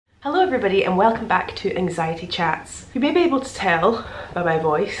Hello everybody and welcome back to Anxiety Chats. You may be able to tell by my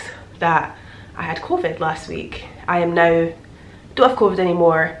voice that I had COVID last week. I am now, don't have COVID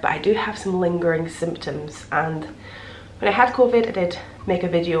anymore, but I do have some lingering symptoms, and when I had COVID I did make a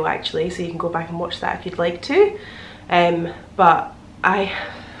video actually, so you can go back and watch that if you'd like to. But I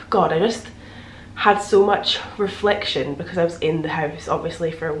just had so much reflection because I was in the house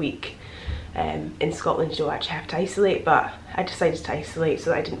obviously for a week. In Scotland you don't actually have to isolate, but I decided to isolate so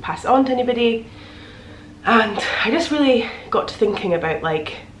that I didn't pass it on to anybody, and I just really got to thinking about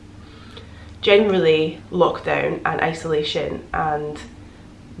like generally lockdown and isolation and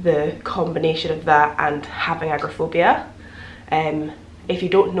the combination of that and having agoraphobia. If you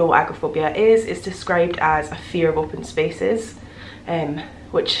don't know what agoraphobia is, it's described as a fear of open spaces,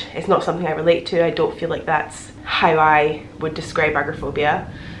 which is not something I relate to. I don't feel like that's how I would describe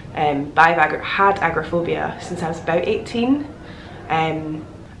agoraphobia. But I've had agoraphobia since I was about 18, and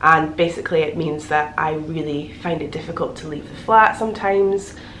basically it means that I really find it difficult to leave the flat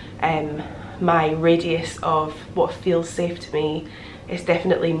sometimes. My radius of what feels safe to me is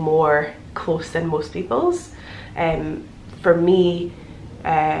definitely more close than most people's. For me,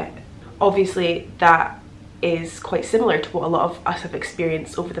 obviously that is quite similar to what a lot of us have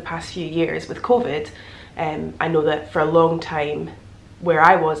experienced over the past few years with COVID. I know that for a long time, where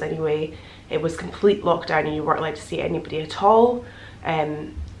I was anyway, it was complete lockdown and you weren't allowed to see anybody at all.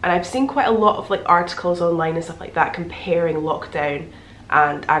 And I've seen quite a lot of like articles online and stuff like that comparing lockdown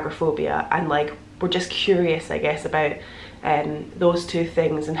and agoraphobia, and like we're just curious I guess about those two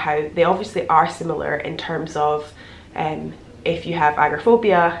things and how they obviously are similar in terms of if you have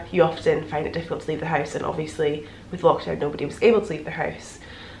agoraphobia you often find it difficult to leave the house, and obviously with lockdown nobody was able to leave their house.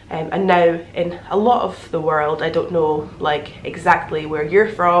 And now in a lot of the world, I don't know like exactly where you're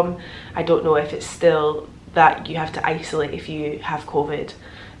from, I don't know if it's still that you have to isolate if you have COVID.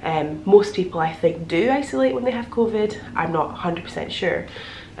 Most people I think do isolate when they have COVID. I'm not 100% sure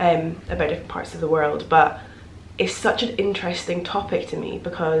about different parts of the world, but it's such an interesting topic to me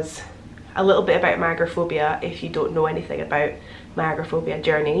because a little bit about my agoraphobia, if you don't know anything about my agoraphobia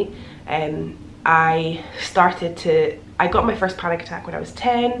journey. I got my first panic attack when I was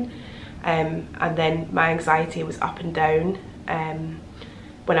 10, and then my anxiety was up and down.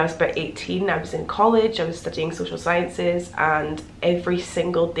 When I was about 18, I was in college, I was studying social sciences, and every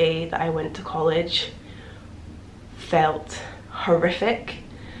single day that I went to college felt horrific.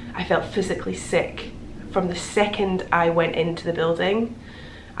 I felt physically sick. From the second I went into the building,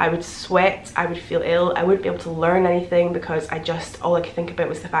 I would sweat, I would feel ill, I wouldn't be able to learn anything because all I could think about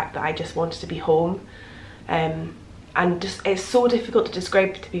was the fact that I just wanted to be home. And just it's so difficult to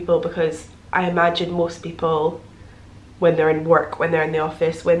describe to people because I imagine most people when they're in work, when they're in the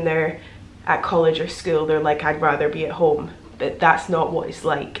office, when they're at college or school, they're like, I'd rather be at home. But that's not what it's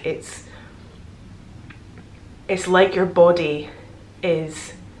like. It's like your body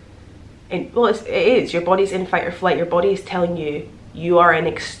is in, well it is, your body's in fight or flight. Your body is telling you you are in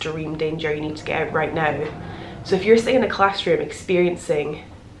extreme danger, you need to get out right now. So if you're sitting in a classroom experiencing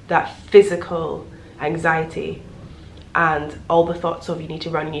that physical anxiety and all the thoughts of you need to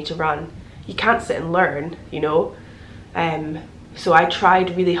run, you can't sit and learn, you know. So I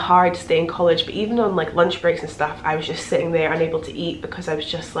tried really hard to stay in college, but even on like lunch breaks and stuff, I was just sitting there unable to eat because I was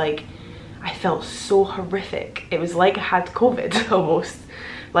just like, I felt so horrific. It was like I had COVID almost.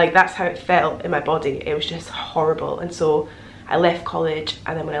 Like that's how it felt in my body. It was just horrible. And so I left college,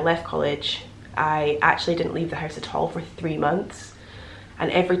 and then when I left college I actually didn't leave the house at all for 3 months,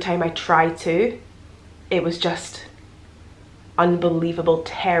 and every time I tried to, it was just unbelievable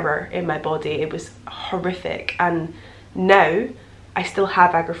terror in my body. It was horrific. And now I still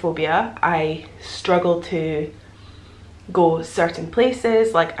have agoraphobia. I struggle to go certain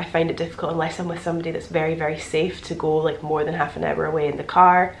places. Like I find it difficult unless I'm with somebody that's very, very safe to go like more than half an hour away in the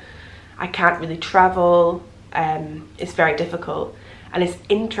car. I can't really travel. It's very difficult. And it's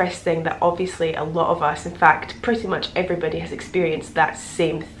interesting that obviously a lot of us, in fact pretty much everybody, has experienced that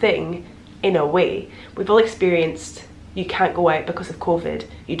same thing in a way. We've all experienced you can't go out because of COVID,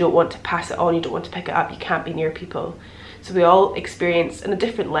 you don't want to pass it on, you don't want to pick it up, you can't be near people. So we all experience in a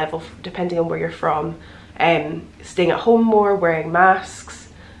different level depending on where you're from, staying at home more, wearing masks,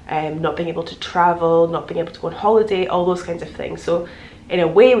 not being able to travel, not being able to go on holiday, all those kinds of things. So in a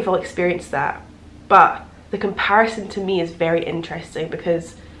way we've all experienced that, but the comparison to me is very interesting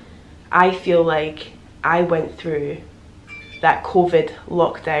because I feel like I went through that COVID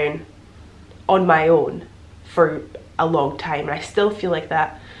lockdown on my own for a long time, and I still feel like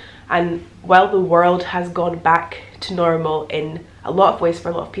that. And while the world has gone back to normal in a lot of ways for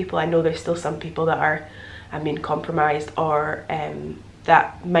a lot of people, I know there's still some people that are immunocompromised or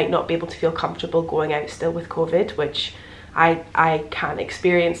that might not be able to feel comfortable going out still with COVID, which I can't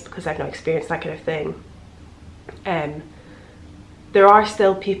experience because I've not experienced that kind of thing. There are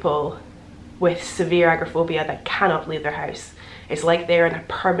still people with severe agoraphobia that cannot leave their house. It's like they're in a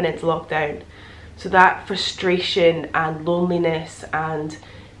permanent lockdown. So that frustration and loneliness and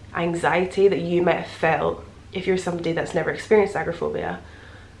anxiety that you might have felt, if you're somebody that's never experienced agoraphobia,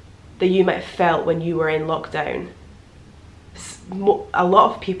 that you might have felt when you were in lockdown. A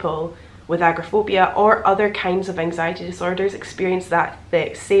lot of people with agoraphobia or other kinds of anxiety disorders experience that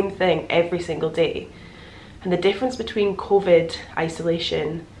same thing every single day. And the difference between COVID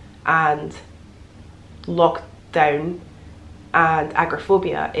isolation and lockdown and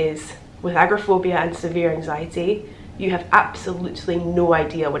agoraphobia is, with agoraphobia and severe anxiety, you have absolutely no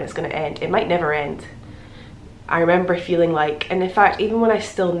idea when it's going to end. It might never end. I remember feeling like, and in fact, even when I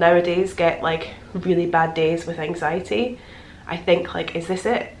still nowadays get like really bad days with anxiety, I think like, is this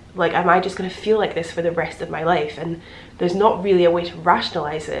it? Like, am I just going to feel like this for the rest of my life? And there's not really a way to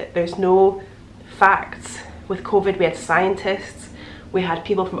rationalize it. There's no facts. With COVID, we had scientists, we had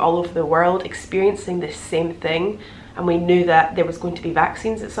people from all over the world experiencing this same thing, and we knew that there was going to be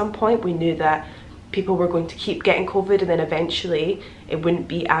vaccines at some point. We knew that people were going to keep getting COVID, and then eventually it wouldn't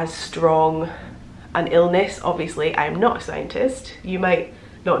be as strong an illness. Obviously, I am not a scientist. You might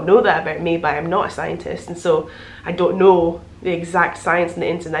not know that about me, but I'm not a scientist, and so I don't know the exact science and the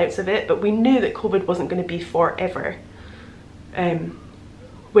ins and outs of it, but we knew that COVID wasn't going to be forever.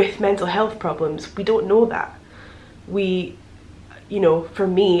 With mental health problems, we don't know that. You know, for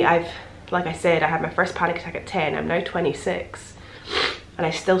me, like I said, I had my first panic attack at 10, I'm now 26, and I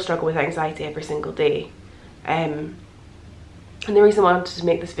still struggle with anxiety every single day. And the reason I wanted to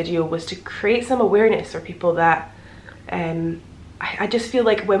make this video was to create some awareness for people that, I just feel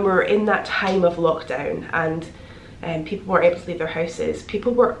like when we're in that time of lockdown and people weren't able to leave their houses,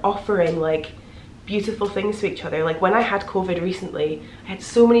 people were offering like beautiful things to each other. Like when I had COVID recently, I had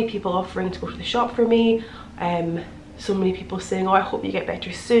so many people offering to go to the shop for me, so many people saying, oh, I hope you get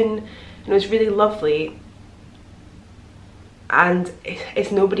better soon, and it was really lovely. And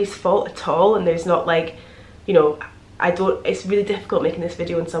it's nobody's fault at all, and there's not like, you know, it's really difficult making this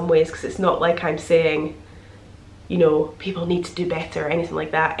video in some ways because it's not like I'm saying, you know, people need to do better or anything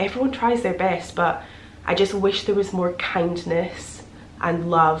like that. Everyone tries their best, but I just wish there was more kindness and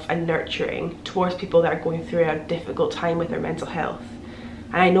love and nurturing towards people that are going through a difficult time with their mental health.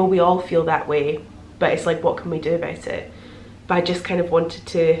 And I know we all feel that way, but it's like, what can we do about it? But I just kind of wanted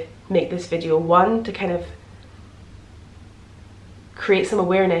to make this video, one, to kind of create some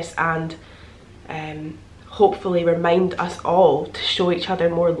awareness and hopefully remind us all to show each other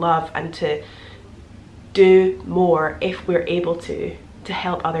more love and to do more if we're able to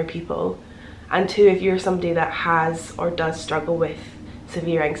help other people. And two, if you're somebody that has or does struggle with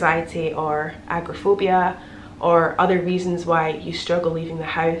severe anxiety or agoraphobia or other reasons why you struggle leaving the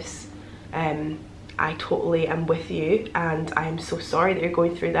house, I totally am with you, and I'm so sorry that you're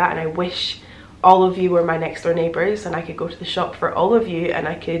going through that, and I wish all of you were my next door neighbours and I could go to the shop for all of you, and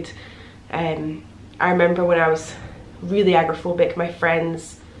I could, I remember when I was really agoraphobic, my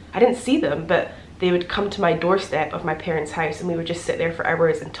friends, I didn't see them, but they would come to my doorstep of my parents' house and we would just sit there for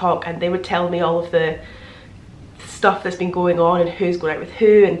hours and talk, and they would tell me all of the stuff that's been going on and who's going out with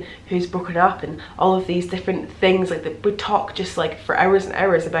who and who's broken up and all of these different things. Like, that would talk just like for hours and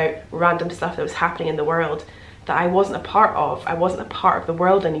hours about random stuff that was happening in the world that I wasn't a part of. I wasn't a part of the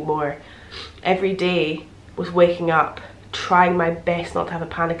world anymore. Every day was waking up, trying my best not to have a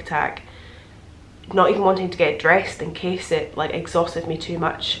panic attack, not even wanting to get dressed in case it like exhausted me too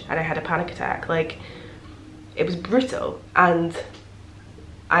much and I had a panic attack. Like, it was brutal, and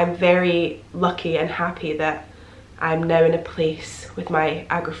I'm very lucky and happy that I'm now in a place with my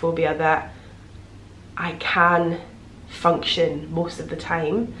agoraphobia that I can function most of the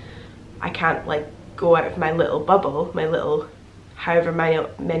time. I can't like go out of my little bubble, my little however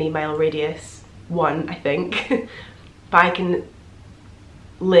many mile radius, one I think, but I can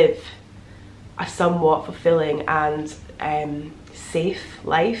live a somewhat fulfilling and safe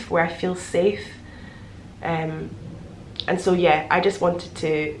life where I feel safe. And so yeah, I just wanted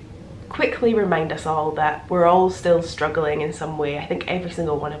to quickly remind us all that we're all still struggling in some way. I think every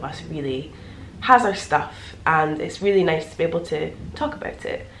single one of us really has our stuff, and it's really nice to be able to talk about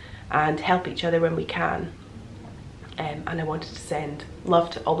it and help each other when we can. And I wanted to send love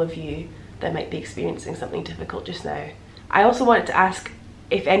to all of you that might be experiencing something difficult just now. I also wanted to ask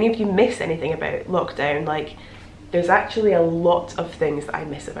if any of you miss anything about lockdown. Like, there's actually a lot of things that I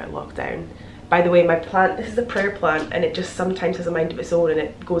miss about lockdown. By the way, my plant, this is a prayer plant, and it just sometimes has a mind of its own and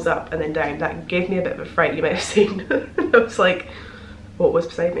it goes up and then down. That gave me a bit of a fright, you might have seen. I was like, what was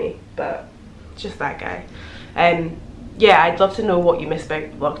beside me, but it's just that guy. Yeah, I'd love to know what you miss about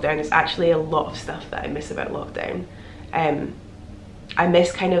lockdown. There's actually a lot of stuff that I miss about lockdown. I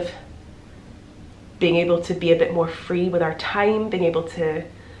miss kind of being able to be a bit more free with our time, being able to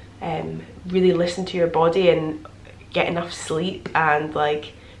really listen to your body and get enough sleep and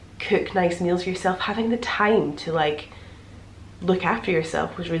like cook nice meals for yourself. Having the time to like look after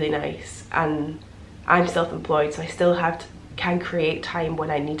yourself was really nice. And I'm self-employed, so I still can create time when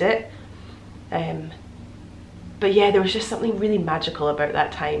I need it. But yeah, there was just something really magical about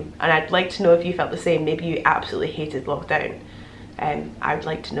that time, and I'd like to know if you felt the same. Maybe you absolutely hated lockdown. I would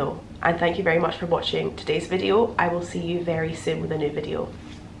like to know. And thank you very much for watching today's video. I will see you very soon with a new video.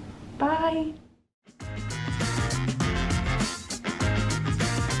 Bye!